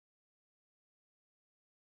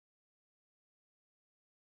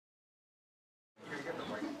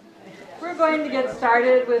going to get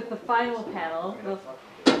started with the final panel.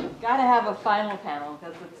 We've got to have a final panel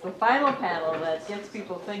because it's the final panel that gets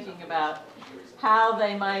people thinking about how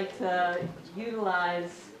they might utilize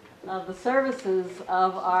the services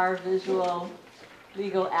of our visual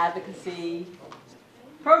legal advocacy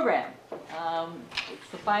program. It's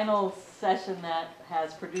the final session that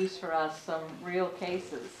has produced for us some real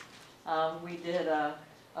cases. We did a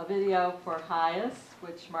video for HIAS,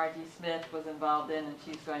 which Margie Smith was involved in, and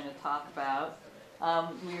she's going to talk about.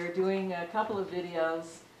 We are doing a couple of videos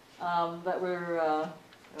that were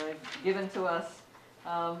given to us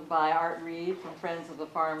by Art Reed from Friends of the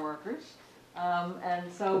Farm Workers.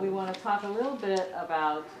 And so we want to talk a little bit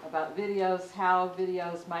about videos, how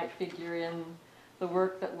videos might figure in the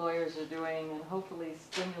work that lawyers are doing, and hopefully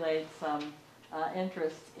stimulate some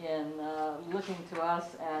interest in looking to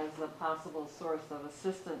us as a possible source of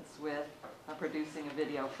assistance with producing a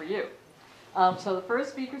video for you. So the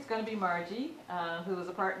first speaker is going to be Margie, who is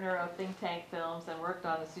a partner of Thinktank Films and worked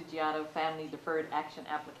on the Sugiarto Family Deferred Action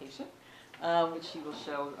Application, which she will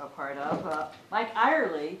show a part of. Mike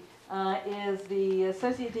Eyerly is the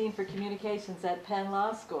Associate Dean for Communications at Penn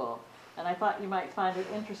Law School. And I thought you might find it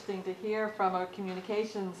interesting to hear from a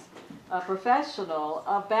communications professional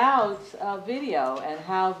about video and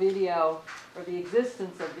how video, or the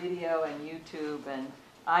existence of video and YouTube and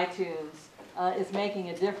iTunes is making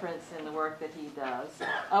a difference in the work that he does.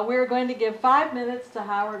 We're going to give 5 minutes to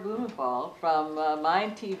Howard Blumenthal from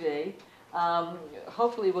Mind TV.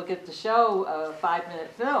 Hopefully we'll get to show a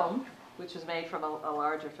 5-minute film, which was made from a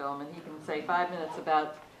larger film, and he can say 5 minutes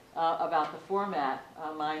about the format,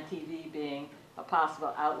 Mind TV being a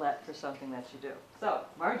possible outlet for something that you do. So,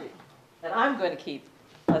 Margie, and I'm going to keep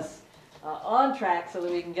us on track so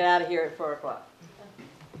that we can get out of here at 4 o'clock.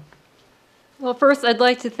 Well, first, I'd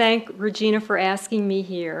like to thank Regina for asking me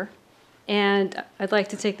here. And I'd like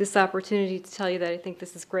to take this opportunity to tell you that I think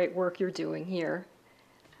this is great work you're doing here.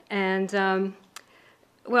 And,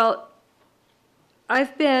 well,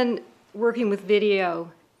 I've been working with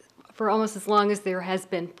video for almost as long as there has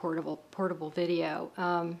been portable video.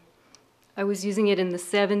 I was using it in the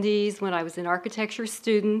 70s when I was an architecture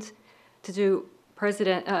student to do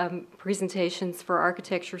presentations for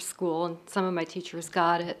architecture school, and some of my teachers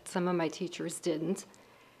got it, some of my teachers didn't.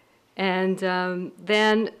 And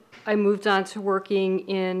then I moved on to working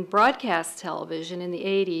in broadcast television in the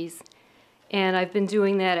 80s, and I've been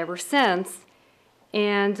doing that ever since.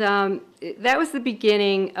 And that was the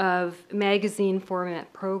beginning of magazine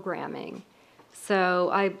format programming.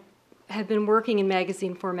 So I have been working in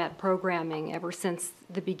magazine format programming ever since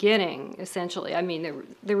the beginning, essentially. I mean,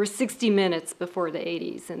 there were 60 Minutes before the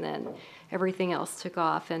 80s, and then everything else took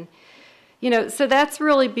off. And, you know, so that's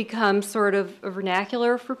really become sort of a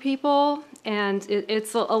vernacular for people, and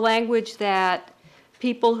it's a language that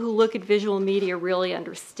people who look at visual media really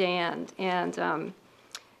understand. And,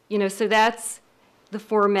 you know, so that's the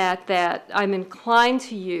format that I'm inclined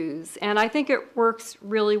to use, and I think it works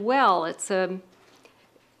really well. It's a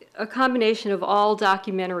combination of all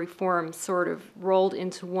documentary forms sort of rolled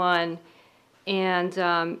into one,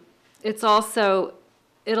 and it's also,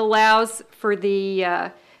 it allows for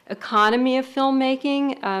the economy of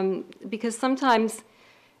filmmaking, because sometimes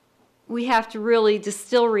we have to really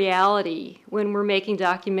distill reality when we're making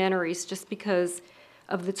documentaries just because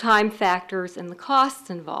of the time factors and the costs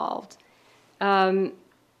involved.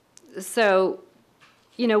 So,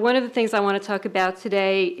 you know, one of the things I want to talk about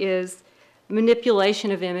today is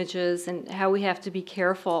manipulation of images and how we have to be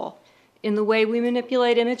careful in the way we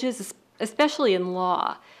manipulate images, especially in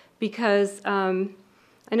law, because I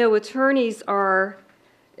know attorneys are,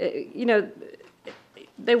 you know,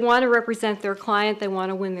 they want to represent their client, they want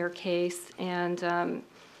to win their case, and,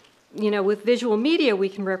 you know, with visual media we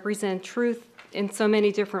can represent truth in so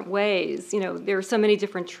many different ways. You know, there are so many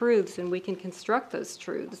different truths, and we can construct those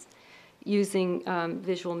truths using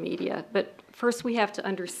visual media. But first we have to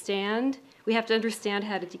understand how to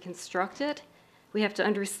deconstruct it. We have to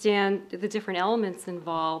understand the different elements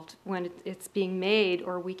involved when it's being made,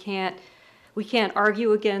 or we can't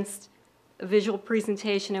argue against a visual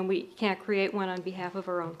presentation, and we can't create one on behalf of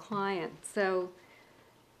our own client. So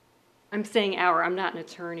I'm saying I'm not an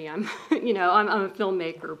attorney. I'm, you know, I'm a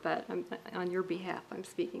filmmaker, but on your behalf I'm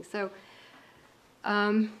speaking. So,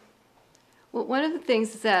 well, one of the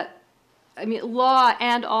things is that, I mean, law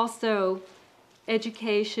and also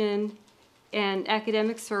education and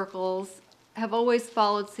academic circles have always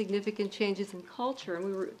followed significant changes in culture, and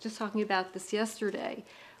we were just talking about this yesterday.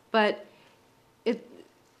 But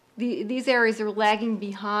these areas are lagging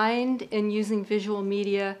behind in using visual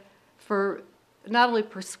media for not only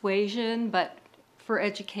persuasion, but for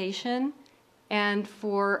education and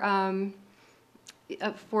for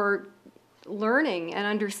for learning and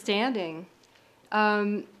understanding.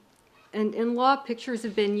 And in law, pictures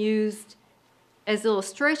have been used as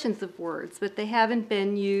illustrations of words, but they haven't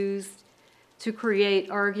been used to create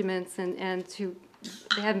arguments and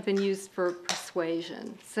they haven't been used for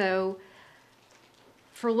persuasion. So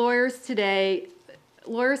for lawyers today,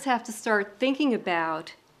 lawyers have to start thinking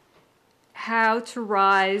about how to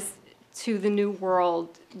rise to the new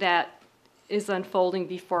world that is unfolding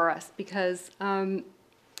before us, because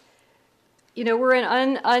you know, we're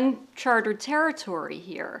in uncharted territory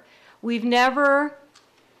here. We've never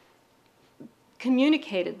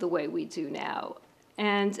communicated the way we do now.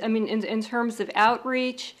 And I mean, in terms of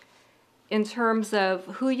outreach, in terms of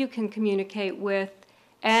who you can communicate with,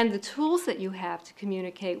 and the tools that you have to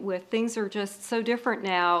communicate with, things are just so different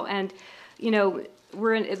now. And, you know,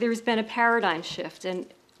 there's been a paradigm shift, and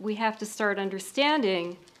we have to start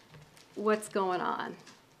understanding what's going on.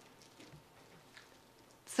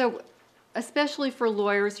 So, especially for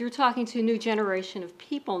lawyers, you're talking to a new generation of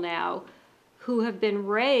people now who have been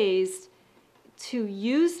raised to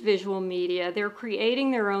use visual media. They're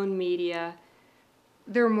creating their own media.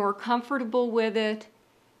 They're more comfortable with it.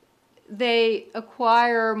 They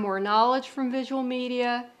acquire more knowledge from visual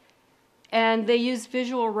media, and they use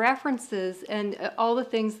visual references and all the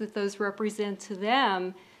things that those represent to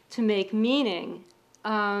them to make meaning.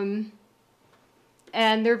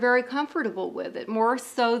 And they're very comfortable with it, more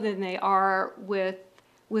so than they are with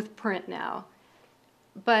print now.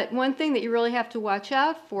 But one thing that you really have to watch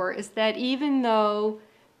out for is that even though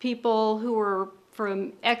people who are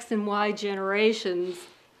from X and Y generations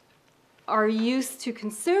are used to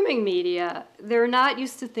consuming media, they're not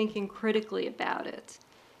used to thinking critically about it.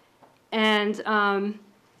 And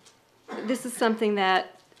this is something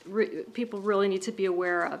that people really need to be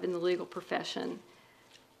aware of in the legal profession.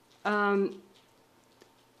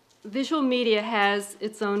 Visual media has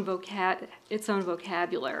its own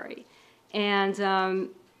vocabulary. And,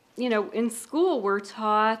 you know, in school we're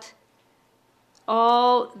taught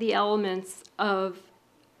all the elements of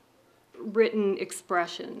written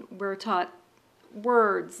expression. We're taught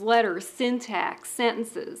words, letters, syntax,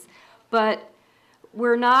 sentences, but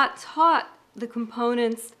we're not taught the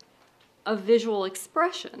components of visual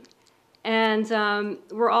expression. And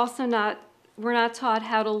we're also not taught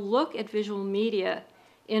how to look at visual media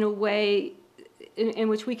in a way in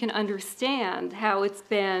which we can understand how it's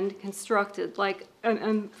been constructed. Like,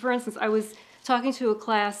 for instance, I was talking to a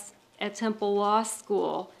class at Temple Law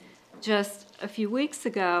School just a few weeks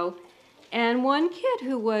ago, and one kid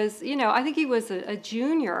who was, you know, I think he was a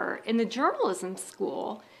junior in the journalism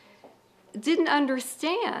school, didn't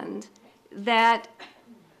understand that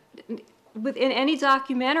within any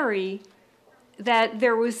documentary that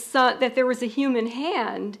there was a human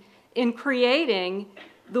hand in creating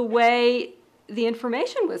the way the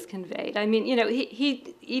information was conveyed. I mean, you know,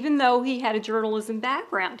 he even though he had a journalism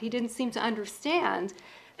background, he didn't seem to understand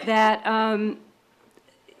that,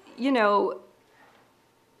 you know,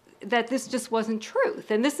 that this just wasn't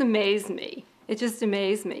truth. And this amazed me. It just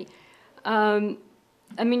amazed me.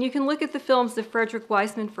 I mean, you can look at the films of Frederick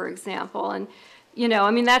Weissman, for example, and, you know,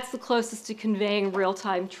 I mean, that's the closest to conveying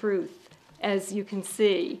real-time truth, as you can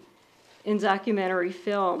see in documentary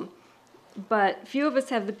film. But few of us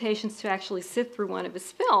have the patience to actually sit through one of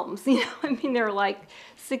his films. You know, I mean, they're like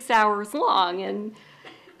 6 hours long, and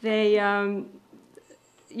they,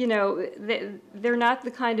 you know, they're not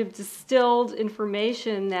the kind of distilled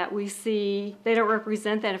information that we see. They don't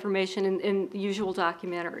represent that information in the usual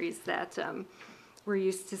documentaries that we're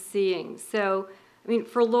used to seeing. So, I mean,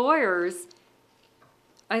 for lawyers,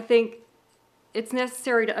 I think it's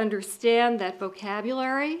necessary to understand that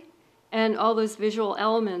vocabulary and all those visual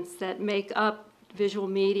elements that make up visual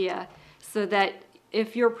media, so that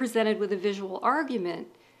if you're presented with a visual argument,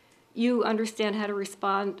 you understand how to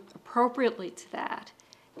respond appropriately to that.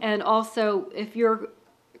 And also, if you're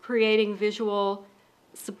creating visual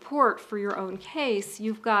support for your own case,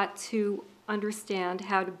 you've got to understand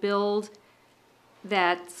how to build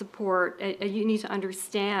that support. You need to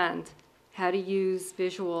understand how to use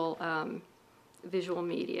visual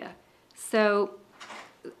media. So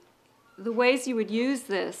the ways you would use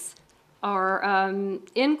this are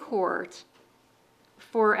in court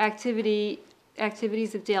for activities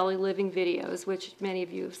of daily living videos, which many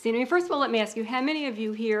of you have seen. I mean, first of all, let me ask you, how many of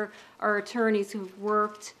you here are attorneys who've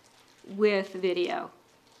worked with video?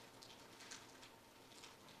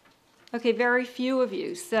 Okay, very few of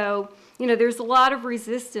you. So, you know, there's a lot of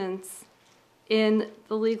resistance in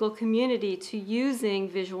the legal community to using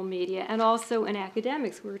visual media, and also in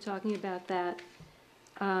academics. We were talking about that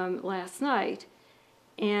last night.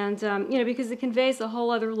 And, because it conveys a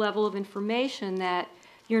whole other level of information that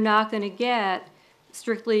you're not going to get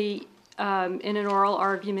strictly in an oral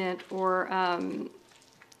argument or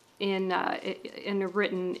in a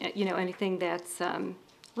written, anything that's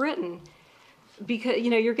written. Because,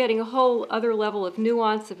 you're getting a whole other level of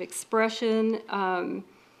nuance of expression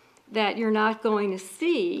that you're not going to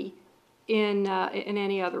see in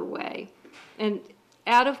any other way. And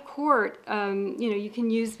out of court, you can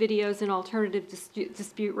use videos in alternative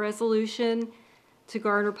dispute resolution to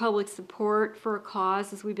garner public support for a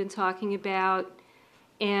cause, as we've been talking about,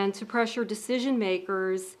 and to pressure decision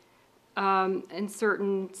makers in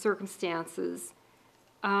certain circumstances.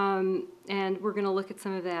 And we're going to look at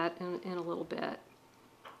some of that in a little bit.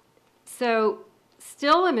 So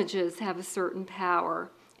still images have a certain power.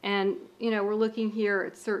 And, we're looking here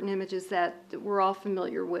at certain images that we're all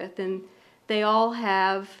familiar with, and they all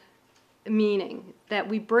have meaning that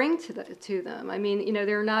we bring to them. I mean,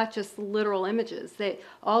 they're not just literal images.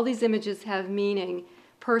 All these images have meaning,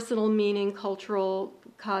 personal meaning, cultural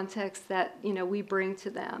context that, we bring to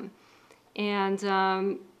them.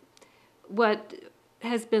 And what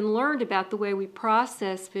has been learned about the way we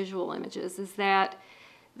process visual images is that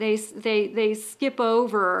they skip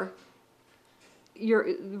over your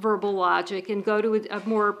verbal logic and go to a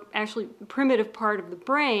more actually primitive part of the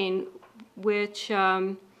brain, which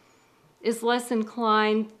is less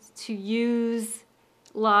inclined to use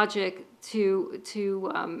logic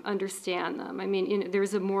to understand them. I mean,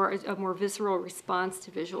 there's a more visceral response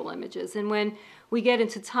to visual images. And when we get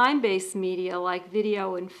into time-based media like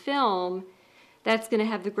video and film, that's going to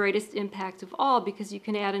have the greatest impact of all, because you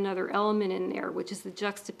can add another element in there, which is the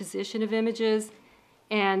juxtaposition of images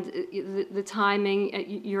and the timing.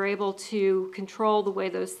 You're able to control the way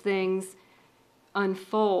those things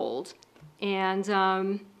unfold. And,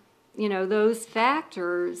 those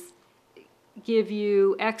factors give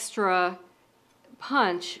you extra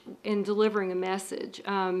punch in delivering a message.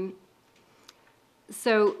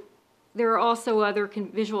 So there are also other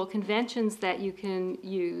visual conventions that you can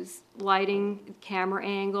use: lighting, camera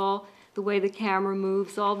angle, the way the camera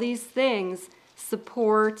moves. All these things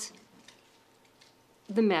support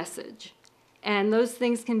the message. And those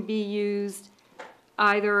things can be used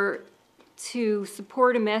either to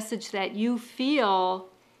support a message that you feel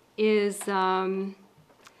is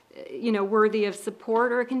worthy of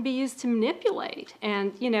support, or it can be used to manipulate.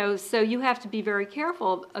 And, so you have to be very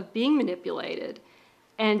careful of being manipulated.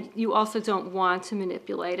 And you also don't want to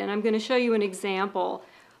manipulate. And I'm going to show you an example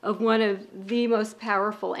of one of the most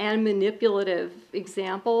powerful and manipulative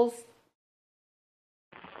examples.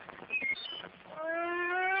 1,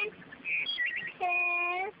 2,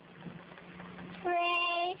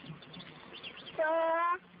 3, 4,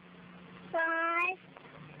 5,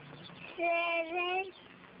 7,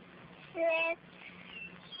 6,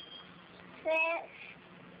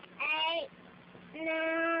 8,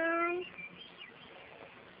 9,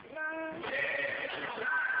 10, 9.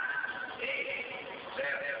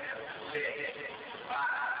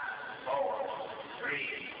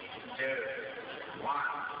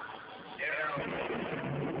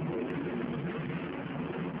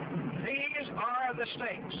 'These are the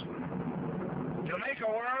stakes to make a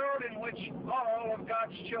world in which all of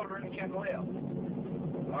God's children can live,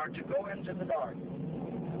 or to go into the dark.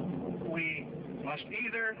 We must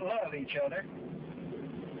either love each other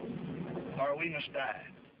or we must die.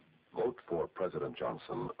 Vote for President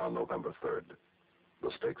Johnson on November 3rd.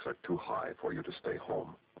 The stakes are too high for you to stay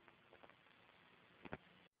home.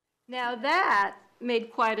 Now that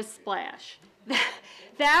made quite a splash.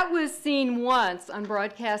 That was seen once on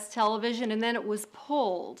broadcast television, and then it was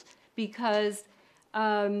pulled because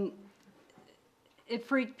it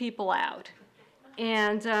freaked people out.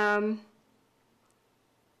 And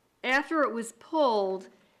after it was pulled,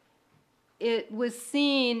 it was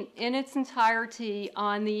seen in its entirety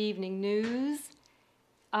on the evening news.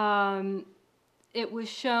 It was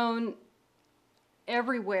shown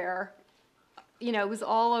everywhere. It was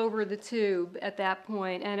all over the tube at that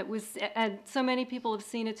point, and and so many people have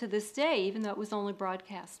seen it to this day, even though it was only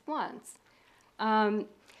broadcast once.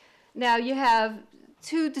 Now you have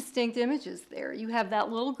two distinct images there. You have that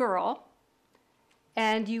little girl,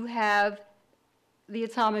 and you have the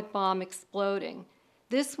atomic bomb exploding.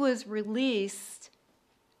 This was released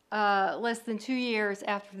less than 2 years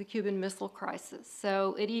after the Cuban Missile Crisis,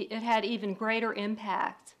 so it had even greater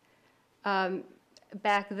impact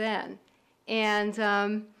back then. And,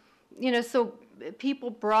 so people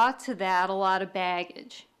brought to that a lot of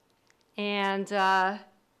baggage. And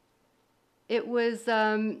it was,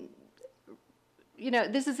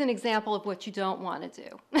 this is an example of what you don't want to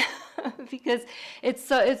do. because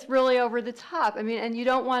it's really over the top. I mean, and you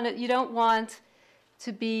don't want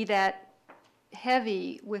to be that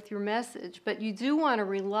heavy with your message, but you do want to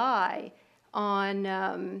rely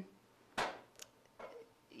on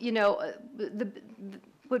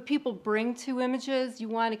what people bring to images. You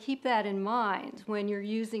want to keep that in mind when you're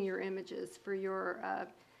using your images for your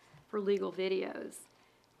for legal videos.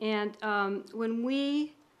 And when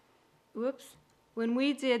we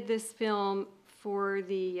did this film for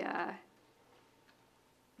the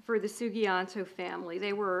Sugiarto family,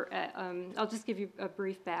 they were, I'll just give you a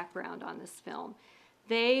brief background on this film.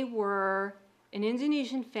 They were an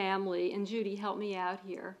Indonesian family, and Judy, help me out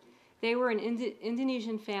here. They were an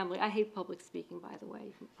Indonesian family. I hate public speaking, by the way,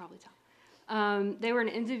 you can probably tell. They were an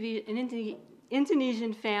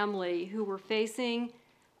Indonesian family who were facing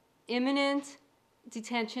imminent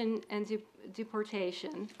detention and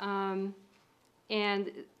deportation.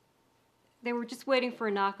 And they were just waiting for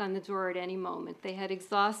a knock on the door at any moment. They had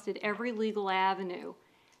exhausted every legal avenue,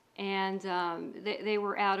 and they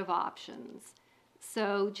were out of options.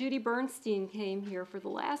 So Judy Bernstein came here for the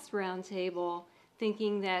last roundtable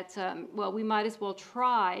thinking that, well, we might as well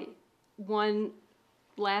try one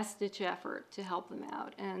last-ditch effort to help them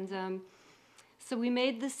out. And so we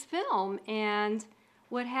made this film, and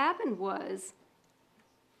what happened was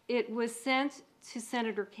it was sent to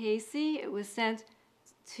Senator Casey, it was sent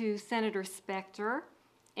to Senator Specter,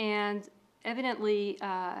 and evidently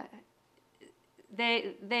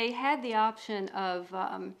they had the option of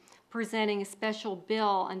presenting a special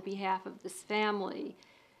bill on behalf of this family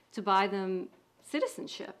to buy them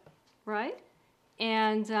citizenship, right?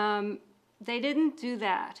 And they didn't do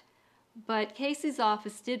that. But Casey's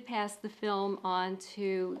office did pass the film on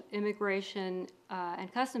to Immigration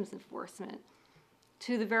and Customs Enforcement,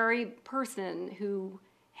 to the very person who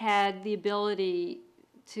had the ability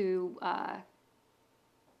to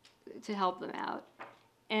help them out.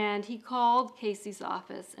 And he called Casey's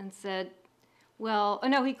office and said, well, oh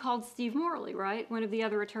no, he called Steve Morley, right, one of the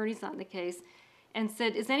other attorneys on the case, and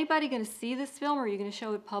said, is anybody going to see this film, or are you going to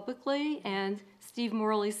show it publicly? And Steve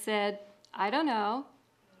Morley said, I don't know.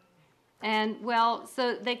 And, well,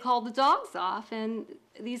 so they called the dogs off, and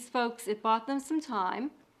these folks, it bought them some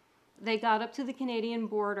time. They got up to the Canadian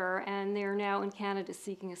border, and they're now in Canada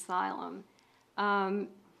seeking asylum.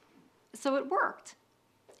 So it worked.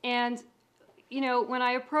 And, you know, when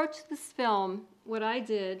I approached this film, what I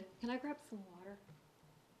did, can I grab some water?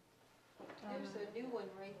 There's a new one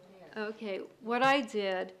right there. Okay, what I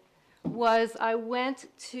did was I went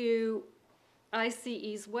to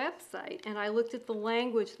ICE's website and I looked at the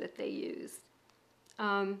language that they used,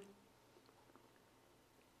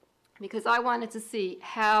 because I wanted to see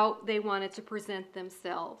how they wanted to present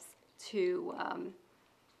themselves to,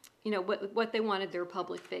 you know, what they wanted their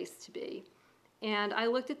public face to be. And I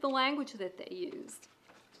looked at the language that they used,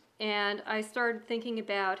 and I started thinking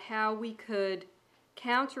about how we could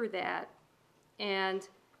counter that and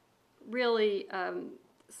really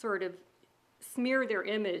sort of smear their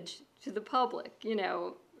image to the public. You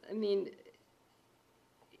know, I mean,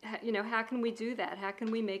 you know, how can we do that? How can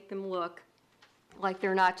we make them look like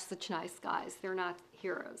they're not such nice guys, they're not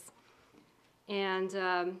heroes? And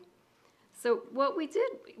so what we did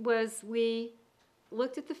was we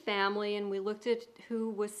looked at the family and we looked at who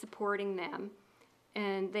was supporting them,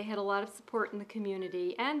 and they had a lot of support in the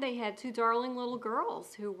community, and they had two darling little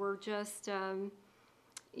girls who were just,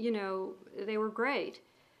 you know, they were great.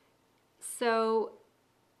 So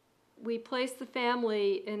we placed the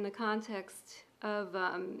family in the context of,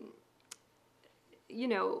 you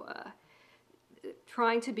know,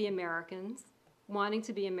 trying to be Americans, wanting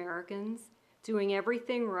to be Americans, doing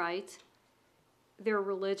everything right. They're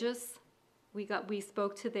religious. We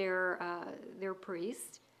spoke to their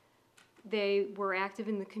priest. They were active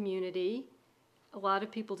in the community. A lot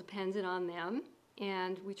of people depended on them,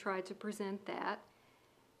 and we tried to present that.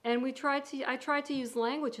 And I tried to use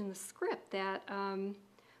language in the script that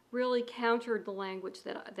really countered the language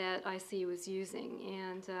that IC was using,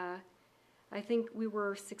 and I think we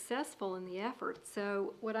were successful in the effort.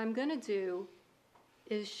 So what I'm going to do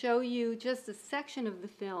is show you just a section of the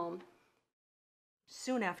film.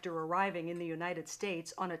 Soon after arriving in the United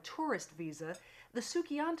States on a tourist visa, the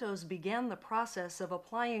Sugiartos began the process of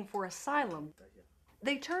applying for asylum.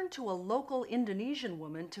 They turned to a local Indonesian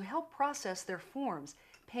woman to help process their forms,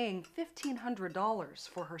 paying $1,500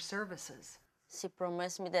 for her services. She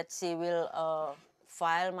promised me that she will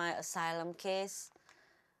file my asylum case.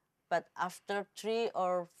 But after 3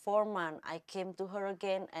 or 4 months, I came to her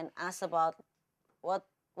again and asked about what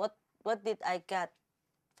did I get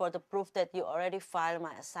for the proof that you already filed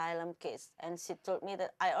my asylum case. And she told me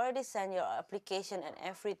that I already sent your application and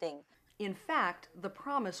everything. In fact, the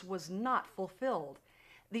promise was not fulfilled.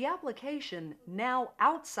 The application, now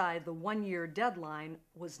outside the one-year deadline,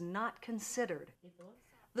 was not considered.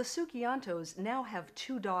 The Sugiartos now have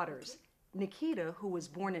two daughters, Nikita, who was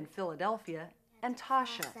born in Philadelphia, and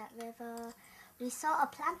Tasha. That river, we saw a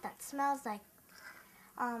plant that smells like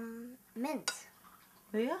mint.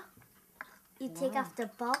 Yeah? You take off the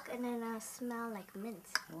bulk and then it'll smell like mint.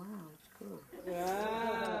 Wow, it's cool.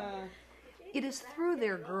 It is through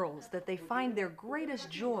their girls that they find their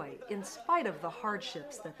greatest joy in spite of the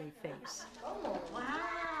hardships that they face.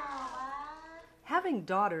 Having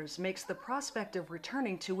daughters makes the prospect of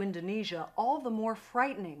returning to Indonesia all the more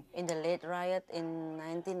frightening. In the late riot in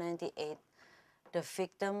 1998, the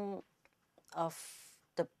victim of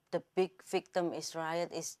the big victim is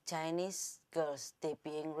riot is Chinese girls. They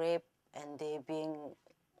being raped and they being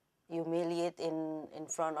humiliated in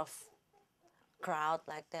front of crowd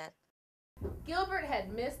like that. Gilbert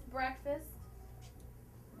had missed breakfast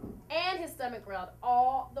and his stomach growled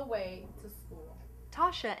all the way to school.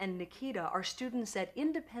 Tasha and Nikita are students at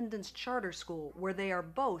Independence Charter School, where they are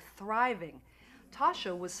both thriving.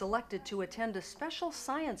 Tasha was selected to attend a special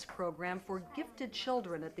science program for gifted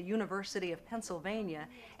children at the University of Pennsylvania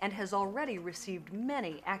and has already received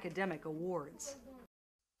many academic awards.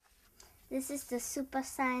 This is the Super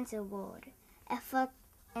Science Award, Effort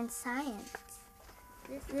in Science.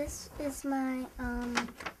 This is my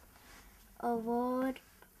award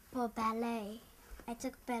for ballet. I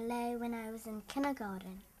took ballet when I was in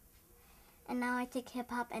kindergarten, and now I take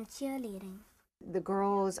hip-hop and cheerleading. The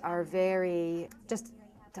girls are very, just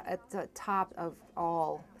at the top of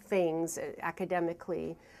all things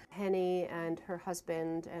academically. Henny and her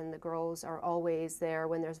husband and the girls are always there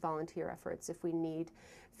when there's volunteer efforts. If we need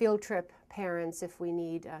field trip parents, if we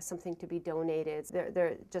need something to be donated,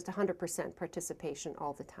 they're just 100% participation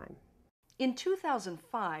all the time. In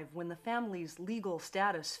 2005, when the family's legal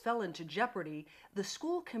status fell into jeopardy, the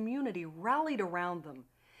school community rallied around them.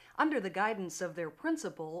 Under the guidance of their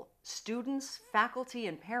principal, students, faculty,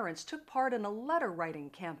 and parents took part in a letter-writing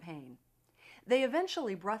campaign. They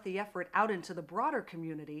eventually brought the effort out into the broader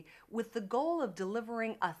community with the goal of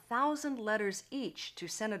delivering 1,000 letters each to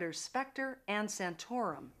Senators Specter and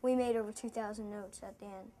Santorum. We made over 2,000 notes at the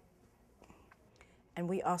end. And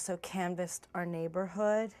we also canvassed our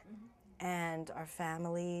neighborhood and our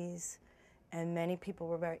families, and many people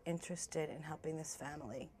were very interested in helping this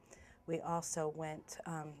family. We also went,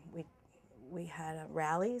 we had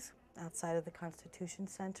rallies outside of the Constitution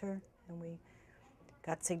Center, and we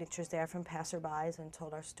got signatures there from passerbys and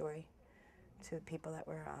told our story to people that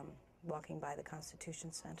were walking by the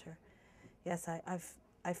Constitution Center. Yes,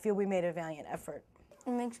 I feel we made a valiant effort.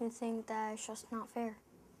 It makes me think that it's just not fair,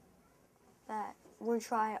 that we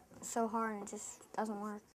try so hard and it just doesn't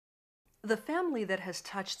work. The family that has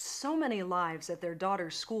touched so many lives at their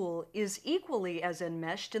daughter's school is equally as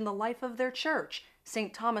enmeshed in the life of their church,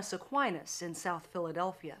 St. Thomas Aquinas in South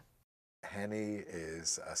Philadelphia. Henny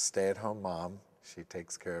is a stay-at-home mom. She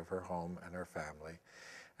takes care of her home and her family.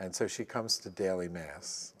 And so she comes to daily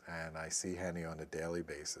Mass, and I see Henny on a daily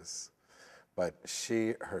basis. But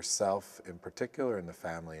she herself, in particular, and the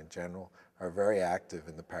family in general, are very active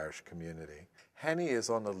in the parish community. Henny is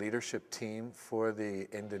on the leadership team for the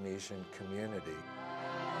Indonesian community.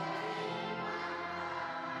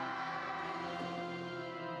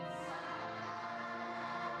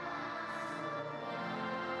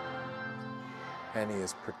 Henny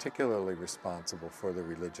is particularly responsible for the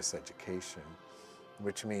religious education,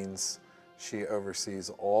 which means she oversees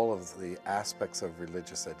all of the aspects of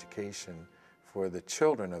religious education for the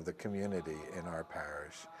children of the community in our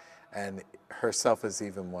parish, and herself is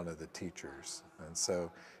even one of the teachers. And so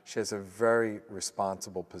she has a very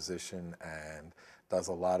responsible position and does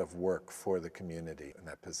a lot of work for the community in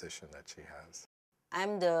that position that she has.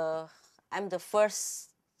 I'm the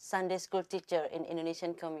first Sunday school teacher in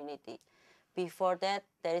Indonesian community. Before that,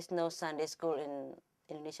 there is no Sunday school in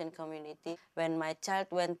Indonesian community. When my child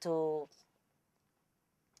went to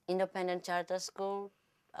independent charter school,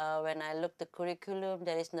 when I looked the curriculum,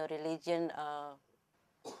 there is no religion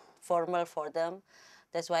formal for them.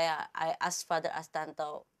 That's why I asked Father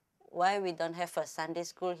Astanto, why we don't have a Sunday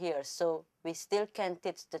school here, so we still can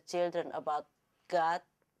teach the children about God.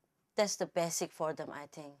 That's the basic for them, I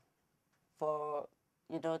think, for,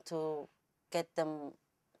 to get them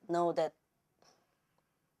know that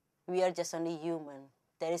we are just only human.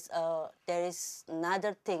 There is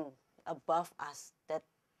another thing above us that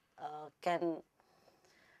can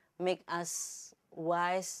make us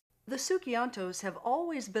wise. The Sugiartos have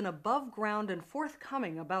always been above ground and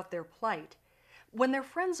forthcoming about their plight. When their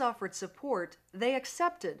friends offered support, they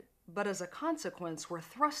accepted, but as a consequence were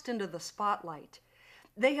thrust into the spotlight.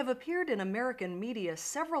 They have appeared in American media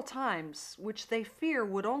several times, which they fear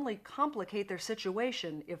would only complicate their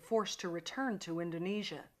situation if forced to return to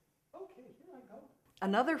Indonesia.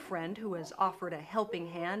 Another friend who has offered a helping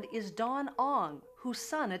hand is Dawn Ong, whose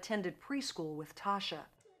son attended preschool with Tasha.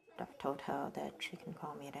 I've told her that she can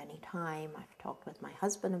call me at any time. I've talked with my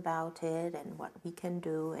husband about it and what we can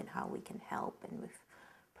do and how we can help. And we've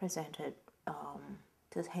presented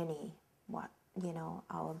to Henny what,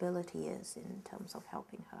 our ability is in terms of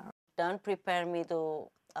helping her. Don't prepare me to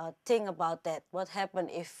think about that. What happened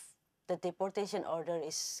if the deportation order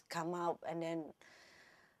is come out and then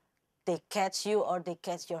they catch you or they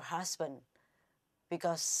catch your husband?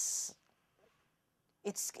 Because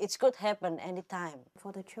it could happen anytime.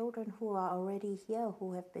 For the children who are already here,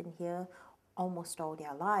 who have been here almost all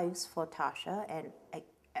their lives, for Tasha, and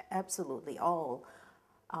absolutely all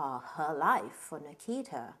her life for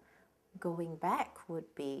Nikita, going back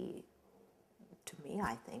would be, to me,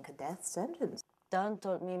 I think, a death sentence. Don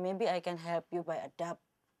told me maybe I can help you by adopt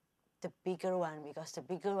the bigger one because the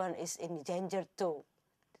bigger one is in danger too.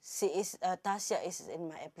 Tasha is in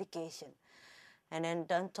my application. And then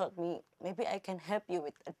Don told me, maybe I can help you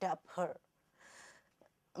with adopt her.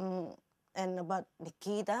 And about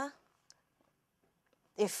Nikita,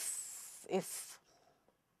 if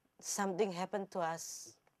something happened to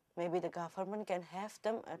us, maybe the government can have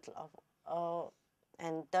them,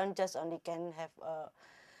 and Don just only can have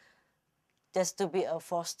just to be a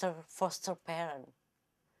foster parent.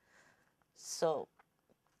 So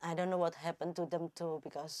I don't know what happened to them too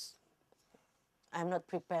because I'm not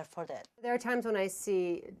prepared for that. There are times when I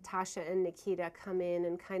see Tasha and Nikita come in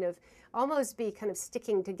and kind of almost be kind of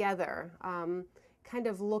sticking together, kind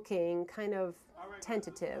of looking, kind of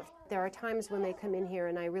tentative. There are times when they come in here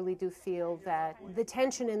and I really do feel that the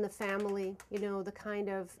tension in the family, the kind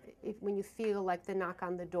of, when you feel like the knock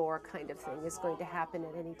on the door kind of thing is going to happen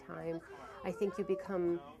at any time, I think you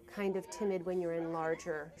become kind of timid when you're in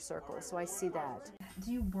larger circles. So I see that.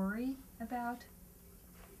 Do you worry about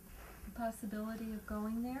possibility of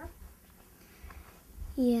going there?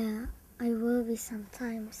 Yeah, I will be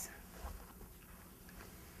sometimes.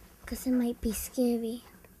 Because it might be scary.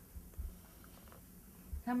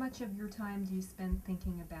 How much of your time do you spend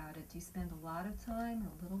thinking about it? Do you spend a lot of time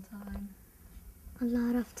or little time? A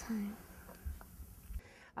lot of time.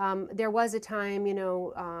 There was a time,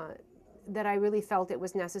 that I really felt it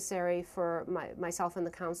was necessary for myself and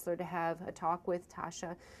the counselor to have a talk with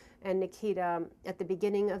Tasha and Nikita at the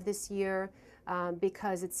beginning of this year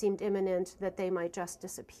because it seemed imminent that they might just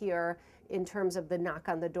disappear in terms of the knock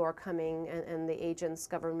on the door coming and the agents,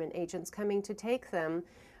 government agents coming to take them,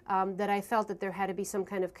 that I felt that there had to be some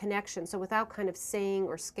kind of connection. So without kind of saying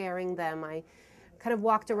or scaring them, I kind of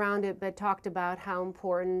walked around it but talked about how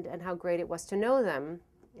important and how great it was to know them.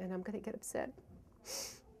 And I'm going to get upset.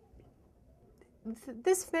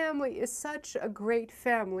 This family is such a great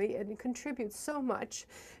family and it contributes so much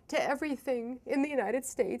to everything in the United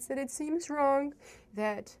States that it seems wrong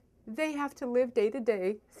that they have to live day to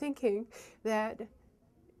day thinking that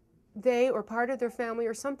they or part of their family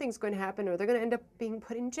or something's going to happen or they're going to end up being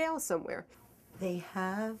put in jail somewhere. They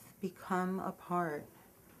have become a part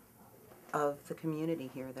of the community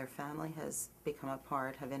here. Their family has become a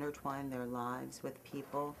part, have intertwined their lives with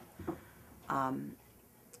people.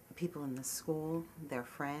 People in the school, their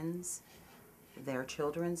friends, their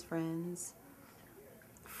children's friends.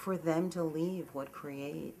 For them to leave would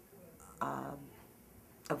create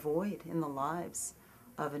a void in the lives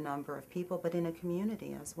of a number of people, but in a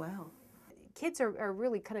community as well. Kids are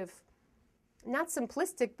really kind of, not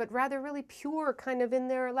simplistic, but rather really pure kind of in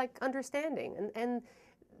their understanding. And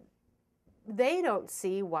they don't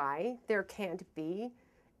see why there can't be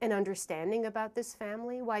an understanding about this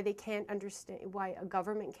family, why they can't understand, why a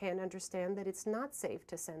government can't understand that it's not safe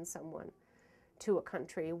to send someone to a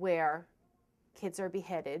country where kids are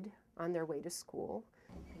beheaded on their way to school.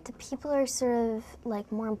 The people are sort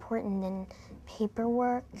of more important than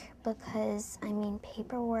paperwork because,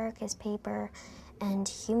 paperwork is paper and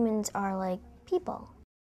humans are people.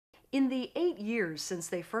 In the 8 years since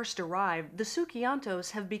they first arrived, the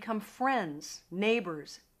Sugiartos have become friends,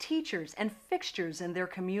 neighbors, teachers, and fixtures in their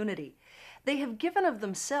community. They have given of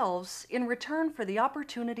themselves in return for the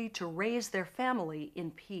opportunity to raise their family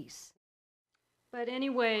in peace. But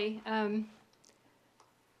anyway,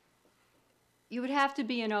 you would have to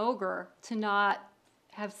be an ogre to not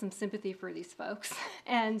have some sympathy for these folks.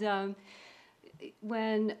 And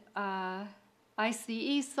when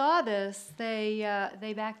ICE saw this,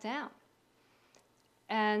 they backed down.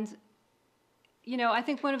 And, you know, I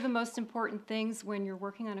think one of the most important things when you're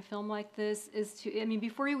working on a film like this is to, I mean,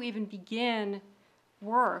 before you even begin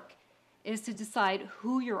work, is to decide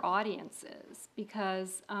who your audience is.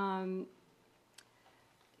 Because,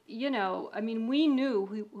 you know, I mean, we knew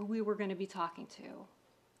who we were going to be talking to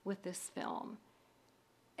with this film.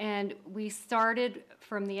 And we started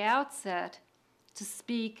from the outset to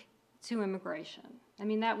speak to immigration. I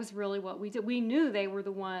mean, that was really what we did. We knew they were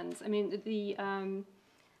the ones. I mean,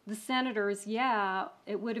 the senators, yeah,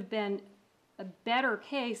 it would have been a better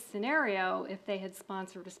case scenario if they had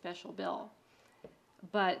sponsored a special bill.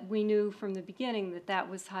 But we knew from the beginning that that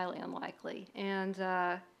was highly unlikely. And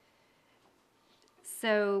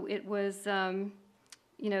so it was,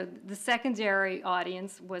 you know, the secondary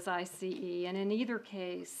audience was ICE. And in either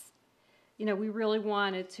case, you know, we really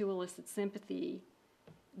wanted to elicit sympathy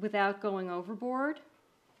without going overboard.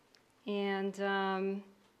 And,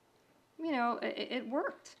 you know, it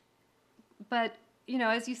worked. But, you know,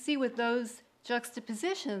 as you see with those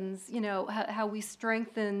juxtapositions, you know, how we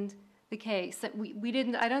strengthened the case. That we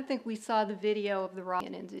didn't, I don't think we saw the video of the riot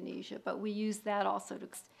in Indonesia, but we used that also to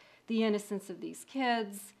the innocence of these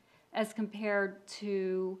kids as compared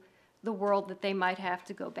to the world that they might have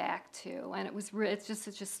to go back to. And it's just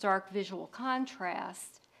such a stark visual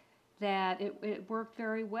contrast that it worked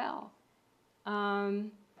very well.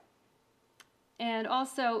 And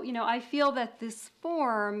also, you know, I feel that this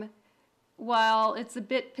form, while it's a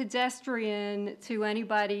bit pedestrian to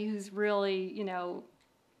anybody who's really, you know,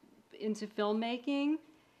 into filmmaking,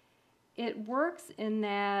 it works in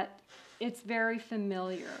that it's very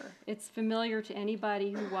familiar. It's familiar to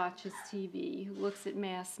anybody who watches TV, who looks at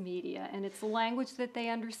mass media, and it's a language that they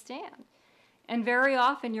understand. And very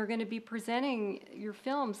often you're going to be presenting your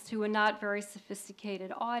films to a not very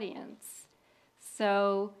sophisticated audience.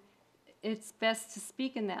 So it's best to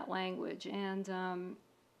speak in that language, and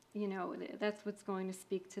you know, that's what's going to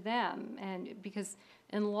speak to them. And because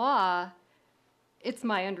in law, it's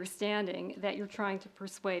my understanding that you're trying to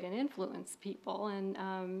persuade and influence people, and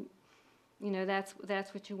you know,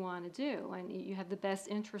 that's what you want to do, and you have the best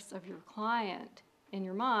interests of your client in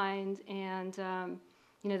your mind, and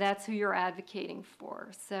you know, that's who you're advocating for.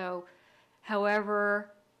 So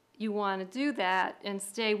however you want to do that and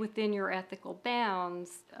stay within your ethical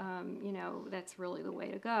bounds, you know, that's really the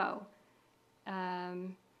way to go.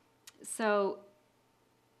 So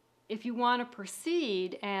if you want to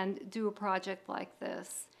proceed and do a project like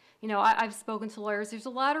this, you know, I've spoken to lawyers. There's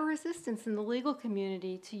a lot of resistance in the legal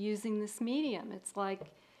community to using this medium. It's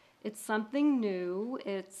like, it's something new.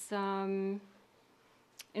 It's an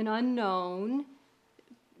unknown.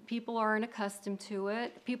 People aren't accustomed to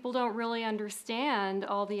it. People don't really understand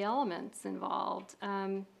all the elements involved.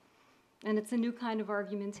 And it's a new kind of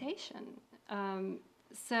argumentation.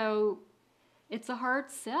 So it's a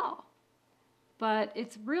hard sell, but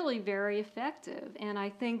it's really very effective. And I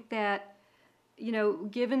think that, you know,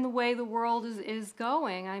 given the way the world is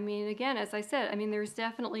going, I mean, again, as I said, I mean, there's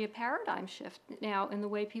definitely a paradigm shift now in the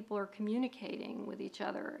way people are communicating with each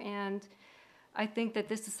other. And I think that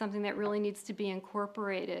this is something that really needs to be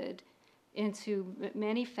incorporated into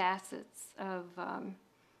many facets of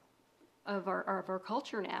our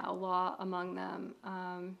culture now, law among them.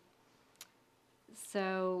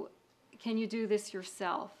 So can you do this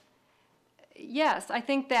yourself? Yes, I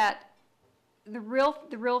think that the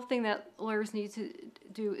real thing that lawyers need to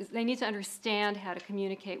do is they need to understand how to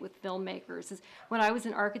communicate with filmmakers. When I was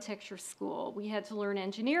in architecture school, we had to learn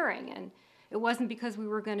engineering, and it wasn't because we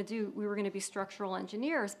were going to be structural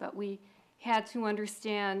engineers, but we had to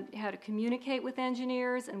understand how to communicate with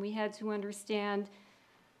engineers, and we had to understand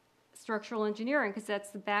structural engineering because that's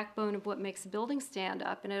the backbone of what makes a building stand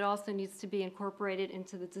up, and it also needs to be incorporated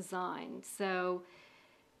into the design. So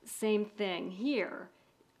same thing here.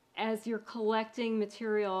 As you're collecting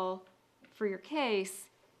material for your case,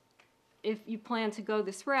 if you plan to go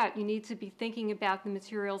this route, you need to be thinking about the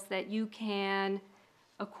materials that you can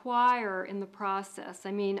acquire in the process.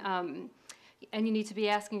 I mean, and you need to be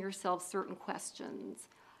asking yourself certain questions.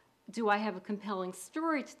 Do I have a compelling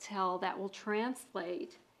story to tell that will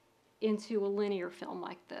translate into a linear film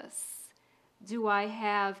like this? Do I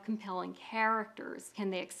have compelling characters?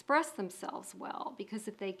 Can they express themselves well? Because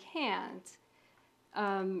if they can't,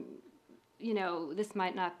 you know, this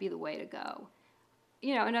might not be the way to go.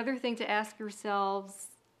 You know, another thing to ask yourselves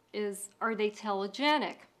is, are they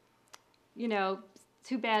telegenic? You know,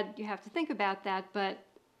 too bad you have to think about that, but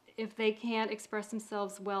if they can't express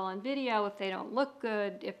themselves well on video, if they don't look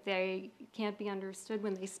good, if they can't be understood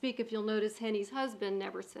when they speak, if you'll notice Henny's husband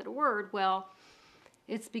never said a word, well,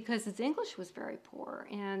 It's because his English was very poor.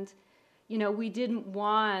 And, you know, we didn't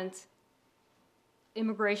want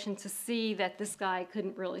immigration to see that this guy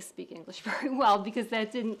couldn't really speak English very well, because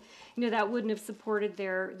that didn't, you know, that wouldn't have supported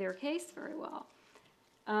their case very well.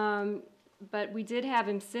 But we did have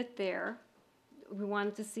him sit there. We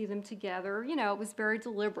wanted to see them together. You know, it was very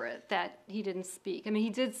deliberate that he didn't speak. I mean, he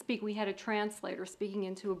did speak. We had a translator speaking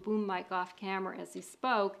into a boom mic off camera as he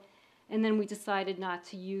spoke, and then we decided not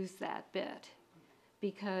to use that bit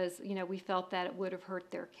because, you know, we felt that it would have hurt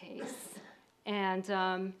their case.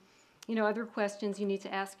 And, you know, other questions you need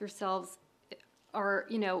to ask yourselves are,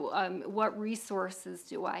 you know, what resources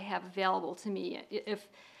do I have available to me? If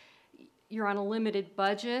you're on a limited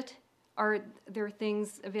budget, are there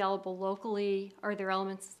things available locally? Are there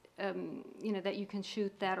elements, you know, that you can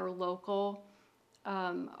shoot that are local?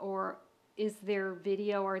 Or is there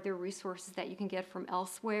video? Are there resources that you can get from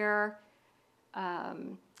elsewhere?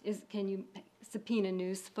 Can you subpoena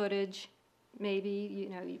news footage? Maybe, you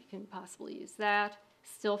know, you can possibly use that.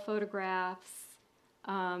 Still photographs.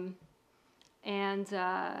 You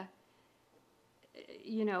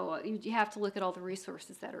know, you have to look at all the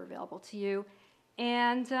resources that are available to you.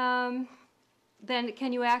 And then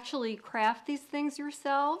can you actually craft these things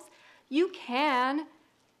yourselves? You can,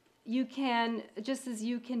 just as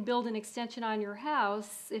you can build an extension on your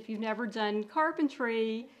house, if you've never done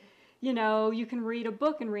carpentry, you know, you can read a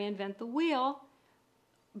book and reinvent the wheel,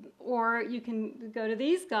 or you can go to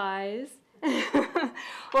these guys,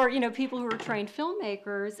 or, you know, people who are trained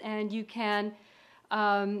filmmakers, and you can,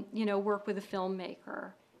 you know, work with a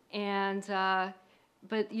filmmaker. And,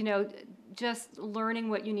 but, you know, just learning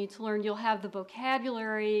what you need to learn, you'll have the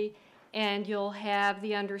vocabulary and you'll have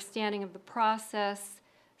the understanding of the process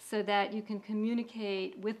so that you can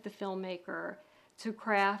communicate with the filmmaker to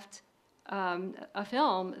craft a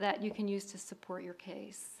film that you can use to support your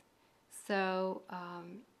case. So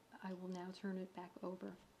I will now turn it back over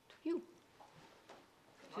to you.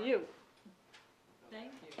 To you.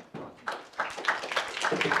 Thank you.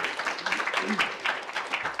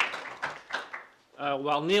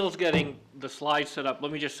 While Neil's getting the slides set up, let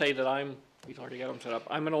me just say that he's already got them set up.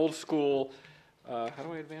 I'm an old school, how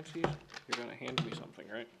do I advance these? You're going to hand me something,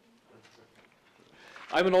 right?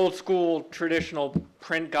 I'm an old school traditional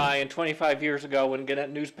print guy, and 25 years ago when Gannett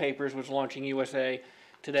Newspapers was launching USA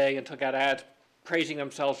Today and took out ads praising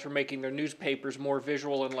themselves for making their newspapers more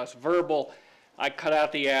visual and less verbal, I cut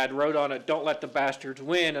out the ad, wrote on it, "Don't let the bastards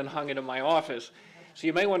win," and hung it in my office. So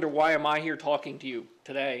you may wonder, why am I here talking to you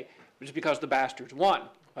today? It's because the bastards won,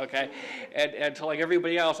 okay? And so like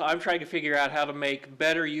everybody else, I'm trying to figure out how to make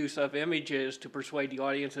better use of images to persuade the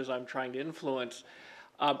audiences I'm trying to influence.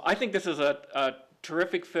 I think this is a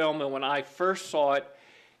terrific film, and when I first saw it,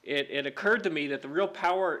 it occurred to me that the real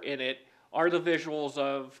power in it are the visuals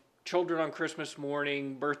of children on Christmas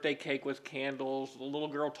morning, birthday cake with candles, the little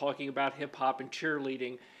girl talking about hip-hop and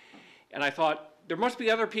cheerleading. And I thought, there must be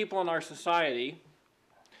other people in our society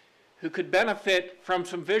who could benefit from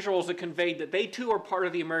some visuals that conveyed that they too are part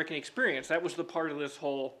of the American experience. That was the part of this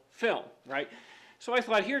whole film, right? So I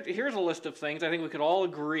thought, here's a list of things I think we could all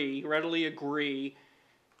agree, readily agree,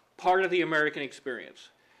 part of the American experience,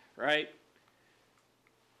 right?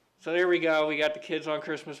 So there we go. We got the kids on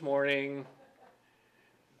Christmas morning.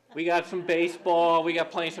 We got some baseball. We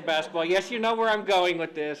got playing some basketball. Yes, you know where I'm going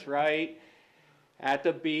with this, right? At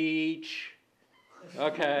the beach.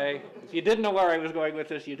 Okay. If you didn't know where I was going with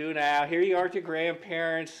this, you do now. Here you are with your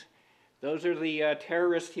grandparents. Those are the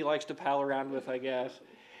terrorists he likes to pal around with, I guess.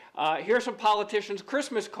 Here's some politicians'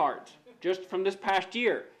 Christmas cards, just from this past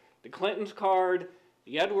year. The Clintons card,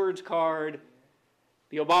 the Edwards card,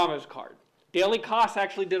 the Obamas card. Daily Kos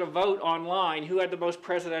actually did a vote online who had the most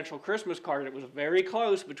presidential Christmas card. It was very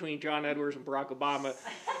close between John Edwards and Barack Obama.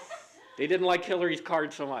 They didn't like Hillary's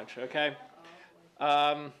card so much, okay?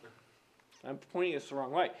 I'm pointing this the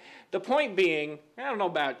wrong way. The point being, I don't know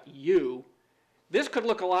about you, this could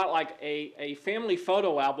look a lot like a family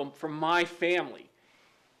photo album from my family.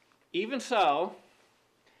 Even so,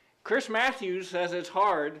 Chris Matthews says it's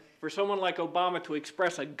hard for someone like Obama to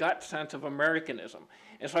express a gut sense of Americanism.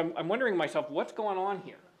 And so I'm wondering myself, what's going on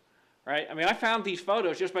here, right? I mean, I found these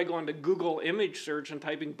photos just by going to Google image search and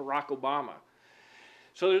typing Barack Obama.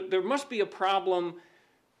 So there must be a problem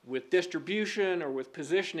with distribution or with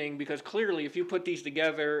positioning, because clearly if you put these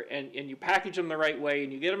together and you package them the right way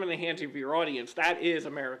and you get them in the hands of your audience, that is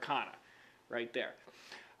Americana right there.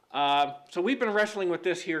 So we've been wrestling with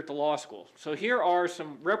this here at the law school. So here are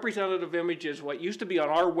some representative images, what used to be on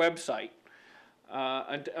our website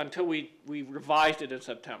until we revised it in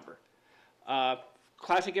September.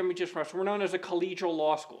 Classic images from us. We're known as a collegial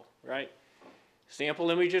law school, right?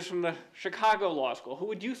 Sample images from the Chicago Law School. Who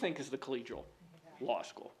would you think is the collegial law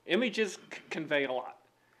school? Images convey a lot.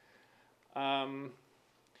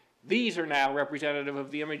 These are now representative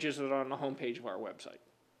of the images that are on the homepage of our website.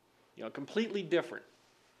 You know, completely different.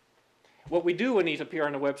 What we do when these appear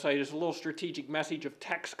on the website is a little strategic message of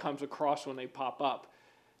text comes across when they pop up,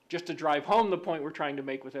 just to drive home the point we're trying to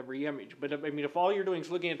make with every image. But I mean, if all you're doing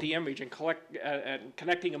is looking at the image and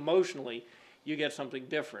connecting emotionally, you get something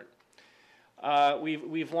different.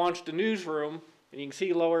 We've launched a newsroom, and you can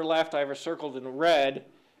see lower left, I have it circled in red.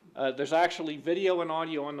 There's actually video and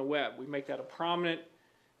audio on the web. We make that a prominent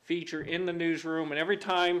feature in the newsroom, and every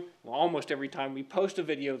time, well, almost every time we post a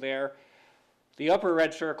video there, the upper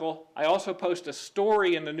red circle, I also post a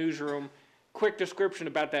story in the newsroom, quick description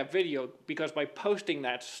about that video, because by posting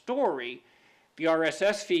that story, the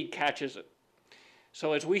RSS feed catches it.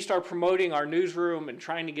 So as we start promoting our newsroom and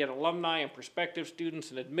trying to get alumni and prospective students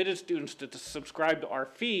and admitted students to subscribe to our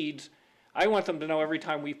feeds, I want them to know every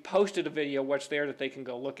time we've posted a video what's there that they can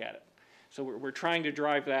go look at it. So we're trying to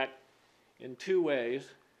drive that in two ways.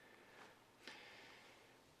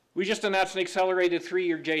 We just announced an accelerated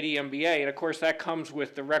 3-year JD MBA, and of course that comes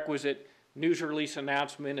with the requisite news release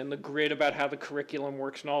announcement and the grid about how the curriculum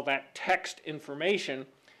works and all that text information.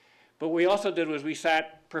 But what we also did was we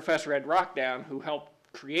sat Professor Ed Rock down, who helped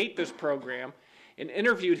create this program, and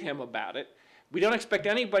interviewed him about it. We don't expect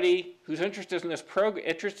anybody who's interested in this program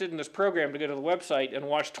to go to the website and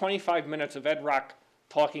watch 25 minutes of Ed Rock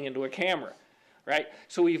talking into a camera, right?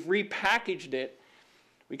 So we've repackaged it.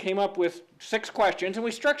 We came up with 6 questions, and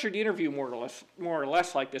we structured the interview more or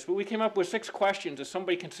less like this, but we came up with 6 questions that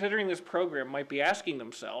somebody considering this program might be asking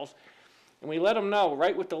themselves, and we let them know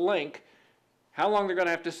right with the link how long they're going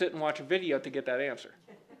to have to sit and watch a video to get that answer,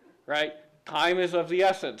 right? Time is of the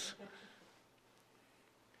essence.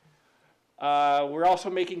 We're also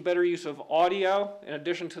making better use of audio in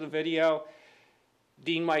addition to the video.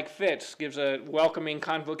 Dean Mike Fitz gives a welcoming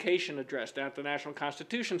convocation address down at the National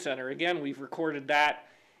Constitution Center. Again, we've recorded that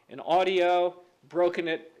in audio, broken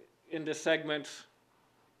it into segments,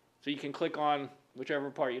 so you can click on whichever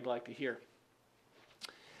part you'd like to hear.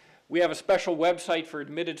 We have a special website for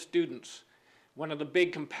admitted students. One of the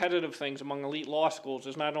big competitive things among elite law schools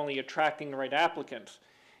is not only attracting the right applicants,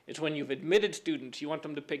 it's when you've admitted students, you want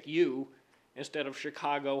them to pick you instead of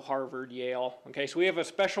Chicago, Harvard, Yale. Okay, so we have a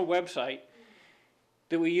special website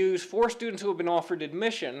that we use for students who have been offered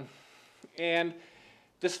admission. And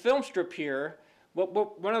this film strip here,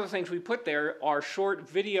 one of the things we put there are short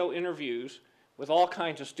video interviews with all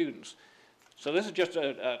kinds of students. So this is just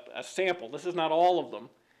a sample. This is not all of them.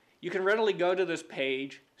 You can readily go to this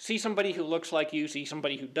page, see somebody who looks like you, see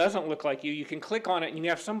somebody who doesn't look like you. You can click on it and you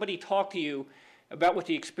have somebody talk to you about what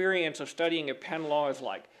the experience of studying at Penn Law is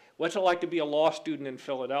like. What's it like to be a law student in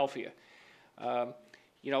Philadelphia?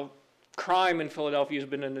 You know, crime in Philadelphia has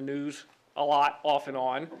been in the news a lot, off and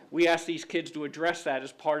on. We ask these kids to address that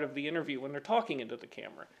as part of the interview when they're talking into the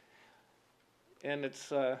camera. And it's,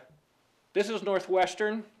 this is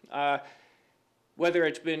Northwestern. Whether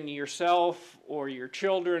it's been yourself or your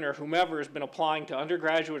children or whomever has been applying to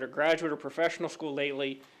undergraduate or graduate or professional school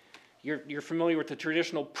lately, you're familiar with the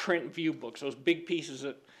traditional print view books, those big pieces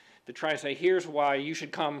that try to say, here's why you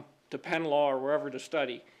should come to Penn Law or wherever to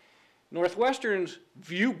study. Northwestern's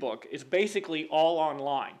view book is basically all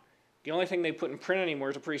online. The only thing they put in print anymore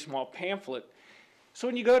is a pretty small pamphlet. So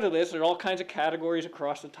when you go to this, there are all kinds of categories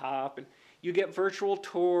across the top, and you get virtual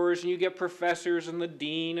tours, and you get professors and the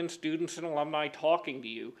dean and students and alumni talking to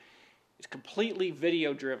you. It's completely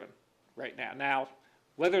video-driven right now. Now,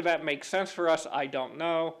 whether that makes sense for us, I don't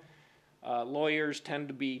know. Lawyers tend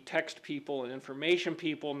to be text people and information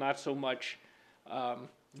people, not so much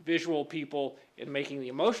visual people in making the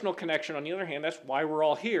emotional connection. On the other hand, that's why we're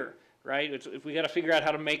all here, right? We got to figure out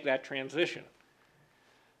how to make that transition.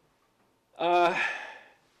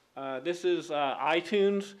 This is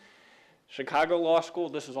iTunes, Chicago Law School.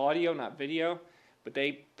 This is audio, not video, but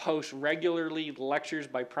they post regularly lectures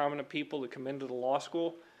by prominent people that come into the law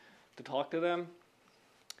school to talk to them.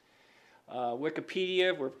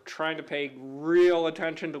 Wikipedia, we're trying to pay real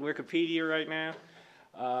attention to Wikipedia right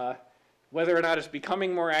now. Whether or not it's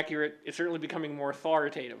becoming more accurate, it's certainly becoming more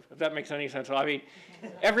authoritative, if that makes any sense. I mean,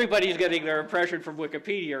 everybody's getting their impression from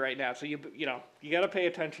Wikipedia right now, so you got to pay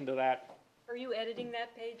attention to that. Are you editing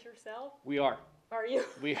that page yourself? We are. Are you?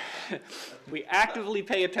 We actively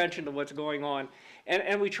pay attention to what's going on,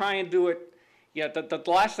 and we try and do it. Yeah, the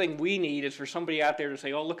last thing we need is for somebody out there to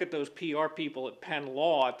say, oh, look at those PR people at Penn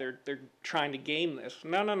Law, they're trying to game this.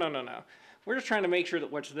 No. We're just trying to make sure that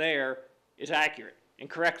what's there is accurate and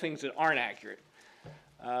correct things that aren't accurate.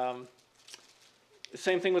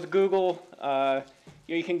 Same thing with Google.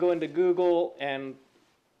 You can go into Google and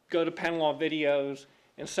go to Penn Law videos,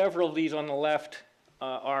 and several of these on the left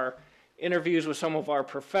are interviews with some of our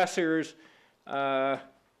professors, and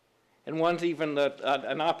one's even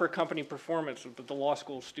an opera company performance that the law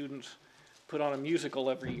school students put on a musical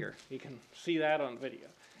every year. You can see that on video.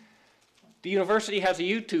 The university has a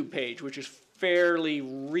YouTube page, which is fairly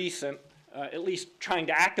recent, at least trying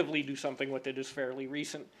to actively do something with it is fairly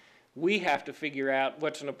recent. We have to figure out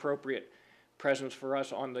what's an appropriate presence for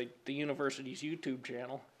us on the university's YouTube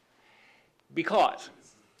channel. Because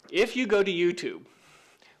if you go to YouTube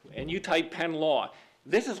and you type Penn Law,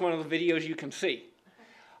 this is one of the videos you can see.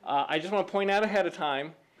 I just want to point out ahead of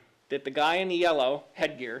time that the guy in the yellow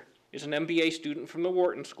headgear is an MBA student from the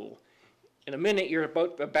Wharton School. In a minute, you're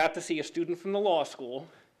about to see a student from the law school.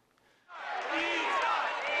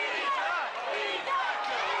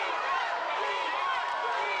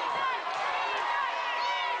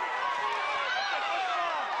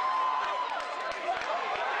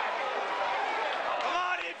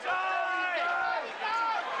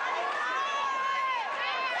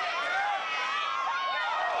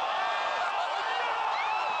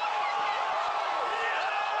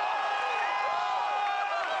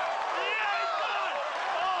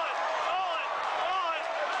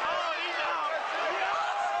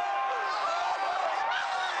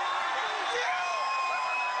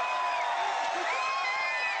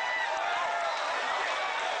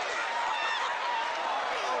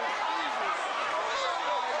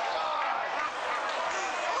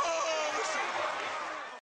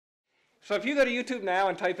 So if you go to YouTube now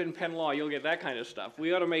and type in Penn Law, you'll get that kind of stuff.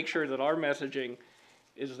 We ought to make sure that our messaging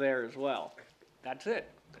is there as well. That's it.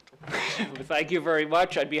 Thank you very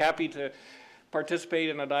much. I'd be happy to participate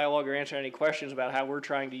in a dialogue or answer any questions about how we're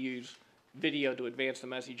trying to use video to advance the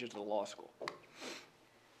messages of the law school.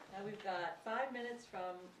 Now we've got 5 minutes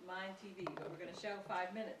from Mind TV, but we're going to show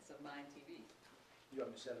 5 minutes of Mind TV. You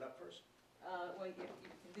want me to set it up first? Well, you can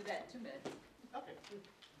do that in 2 minutes. Okay.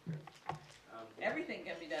 Everything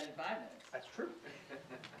can be done in 5 minutes. That's true.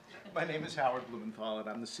 My name is Howard Blumenthal, and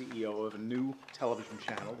I'm the CEO of a new television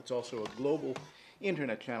channel. It's also a global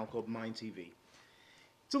internet channel called Mind TV.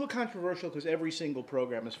 It's a little controversial because every single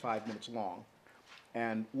program is 5 minutes long.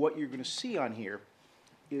 And what you're going to see on here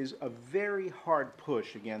is a very hard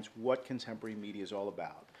push against what contemporary media is all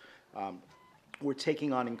about. We're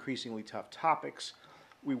taking on increasingly tough topics.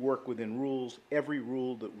 We work within rules. Every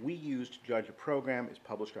rule that we use to judge a program is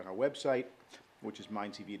published on our website, which is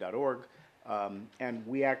mindtv.org. And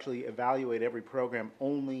we actually evaluate every program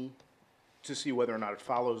only to see whether or not it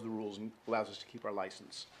follows the rules and allows us to keep our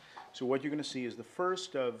license. So what you're going to see is the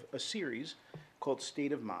first of a series called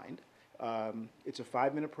State of Mind. It's a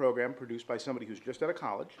 5-minute program produced by somebody who's just out of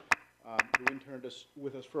college, who interned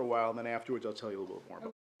with us for a while, and then afterwards I'll tell you a little bit more about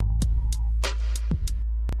it.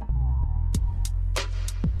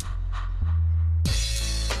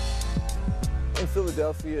 In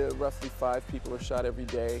Philadelphia, roughly 5 people are shot every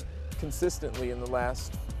day. Consistently in the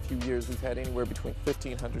last few years, we've had anywhere between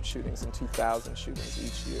 1,500 shootings and 2,000 shootings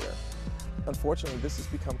each year. Unfortunately, this has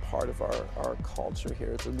become part of our culture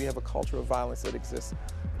here. So we have a culture of violence that exists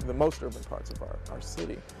in the most urban parts of our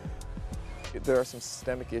city. There are some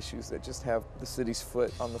systemic issues that just have the city's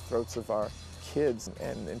foot on the throats of our kids,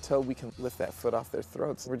 and until we can lift that foot off their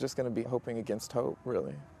throats, we're just going to be hoping against hope,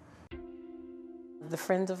 really. The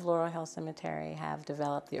Friends of Laurel Hill Cemetery have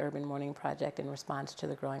developed the Urban Mourning Project in response to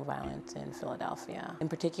the growing violence in Philadelphia, in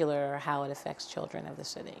particular how it affects children of the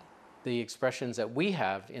city. The expressions that we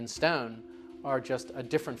have in stone are just a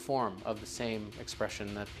different form of the same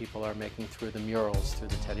expression that people are making through the murals, through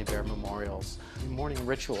the teddy bear memorials. Mourning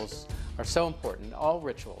rituals are so important. All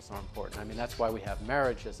rituals are important. I mean, that's why we have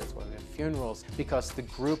marriages, that's why we have funerals, because the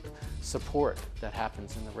group support that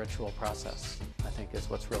happens in the ritual process, I think, is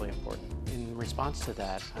what's really important. In response to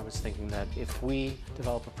that, I was thinking that if we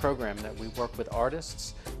develop a program that we work with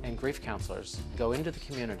artists and grief counselors, go into the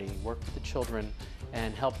community, work with the children,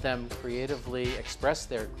 and help them creatively express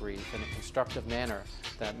their grief in a constructive manner,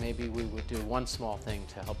 that maybe we would do one small thing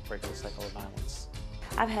to help break the cycle of violence.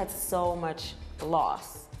 I've had so much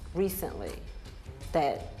loss recently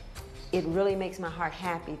that it really makes my heart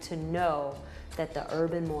happy to know that the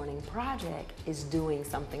Urban Mourning Project is doing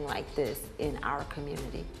something like this in our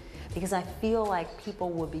community. Because I feel like people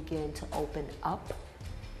will begin to open up,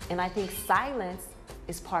 and I think silence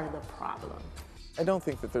is part of the problem. I don't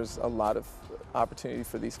think that there's a lot of opportunity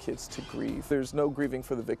for these kids to grieve. There's no grieving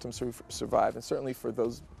for the victims who survived, and certainly for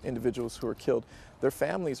those individuals who are killed. Their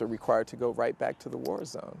families are required to go right back to the war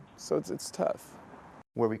zone, so it's tough.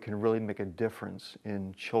 Where we can really make a difference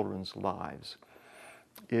in children's lives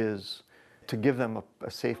is to give them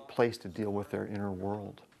a safe place to deal with their inner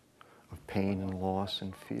world of pain and loss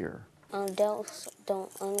and fear. Adults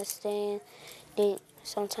don't understand.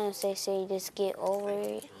 Sometimes they say, just get over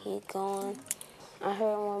it, he's gone. I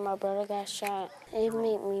heard when my brother got shot, it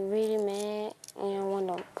made me really mad, and I want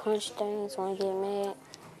to punch things when I get mad.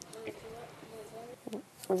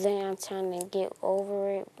 Then I'm trying to get over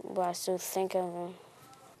it, but I still think of him.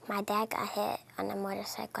 My dad got hit on a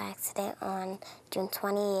motorcycle accident on June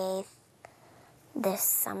 28th this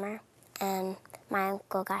summer, and my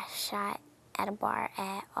uncle got shot at a bar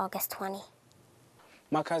at August 20.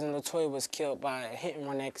 My cousin LaToya was killed by a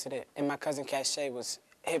hit-and-run accident, and my cousin Cache was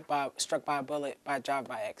struck by a bullet by a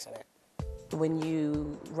drive-by accident. When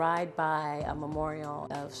you ride by a memorial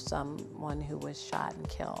of someone who was shot and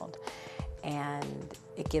killed, and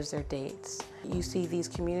it gives their dates, you see these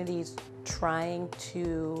communities trying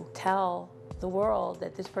to tell the world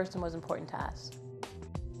that this person was important to us.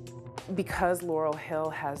 Because Laurel Hill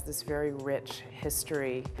has this very rich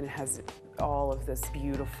history and has all of this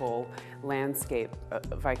beautiful landscape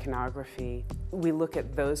of iconography, we look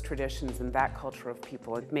at those traditions and that culture of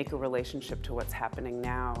people and make a relationship to what's happening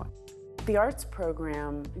now. The arts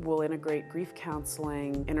program will integrate grief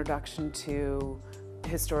counseling, introduction to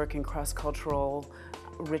historic and cross-cultural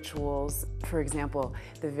rituals. For example,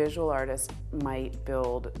 the visual artist might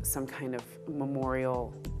build some kind of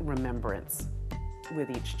memorial remembrance with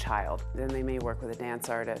each child. Then they may work with a dance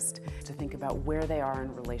artist to think about where they are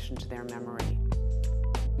in relation to their memory.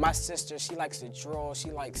 My sister, she likes to draw, she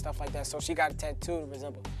likes stuff like that, so she got a tattoo to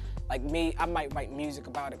resemble. Like me, I might write music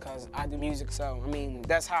about it because I do music, so I mean,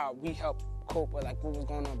 that's how we help cope with like what was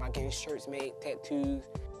going on by getting shirts made, tattoos.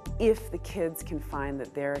 If the kids can find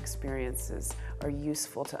that their experiences are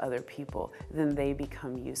useful to other people, then they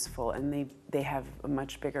become useful and they have a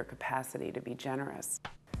much bigger capacity to be generous.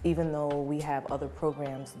 Even though we have other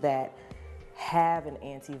programs that have an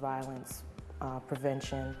anti-violence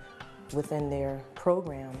prevention within their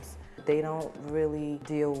programs, they don't really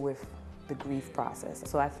deal with the grief process.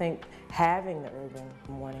 So I think having the Urban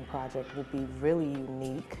Mourning Project will be really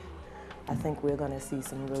unique. I think we're going to see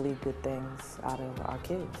some really good things out of our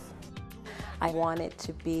kids. I want it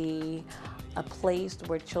to be a place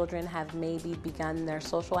where children have maybe begun their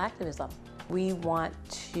social activism. We want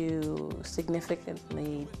to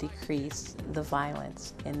significantly decrease the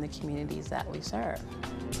violence in the communities that we serve.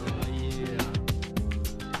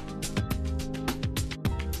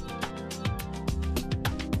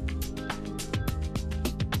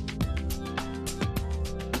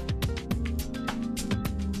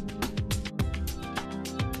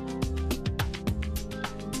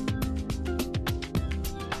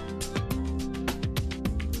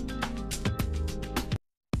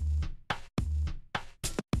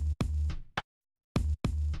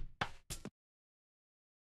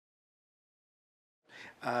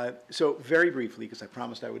 So very briefly, because I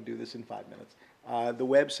promised I would do this in 5 minutes, the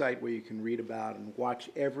website where you can read about and watch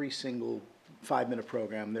every single 5-minute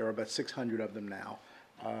program, there are about 600 of them now,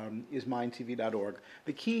 is mindtv.org.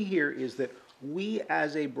 The key here is that we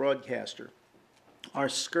as a broadcaster are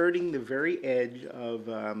skirting the very edge of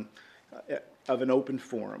an open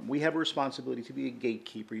forum. We have a responsibility to be a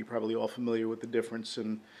gatekeeper. You're probably all familiar with the difference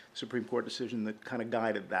in Supreme Court decision that kind of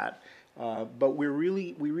guided that. But we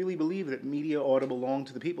really believe that media ought to belong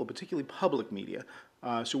to the people, particularly public media.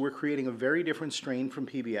 So we're creating a very different strain from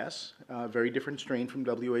PBS, a very different strain from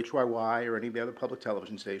WHYY or any of the other public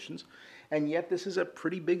television stations. And yet this is a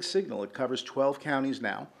pretty big signal. It covers 12 counties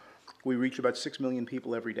now. We reach about 6 million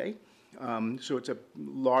people every day. So it's a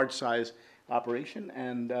large size operation,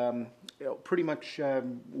 and pretty much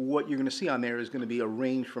what you're going to see on there is going to be a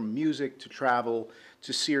range from music to travel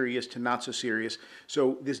to serious to not so serious.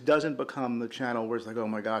 So this doesn't become the channel where it's like, oh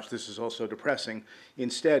my gosh, this is also depressing.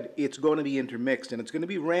 Instead, it's going to be intermixed, and it's going to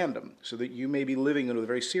be random, so that you may be living into a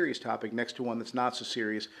very serious topic next to one that's not so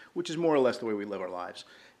serious, which is more or less the way we live our lives.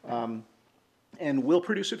 And we'll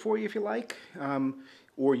produce it for you if you like.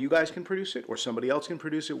 Or you guys can produce it, or somebody else can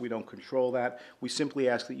produce it. We don't control that. We simply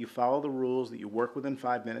ask that you follow the rules, that you work within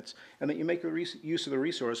 5 minutes, and that you make use of the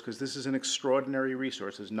resource, because this is an extraordinary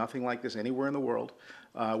resource. There's nothing like this anywhere in the world.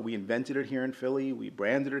 We invented it here in Philly. We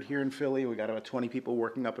branded it here in Philly. We got about 20 people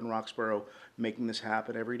working up in Roxborough making this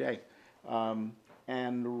happen every day.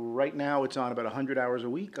 And right now it's on about 100 hours a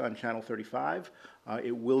week on Channel 35.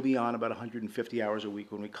 It will be on about 150 hours a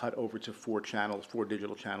week when we cut over to 4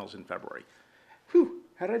 digital channels in February. Whew.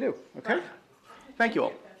 How did I do? Okay? Thank you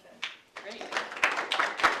all. Great. Okay.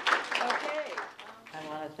 I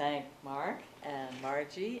want want to thank Mark and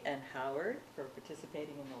Margie and Howard for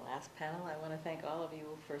participating in the last panel. I want to thank all of you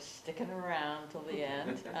for sticking around till the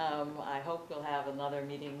end. I hope we'll have another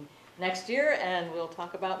meeting next year, and we'll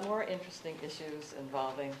talk about more interesting issues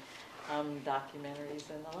involving documentaries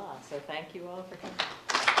and the law. So thank you all for coming.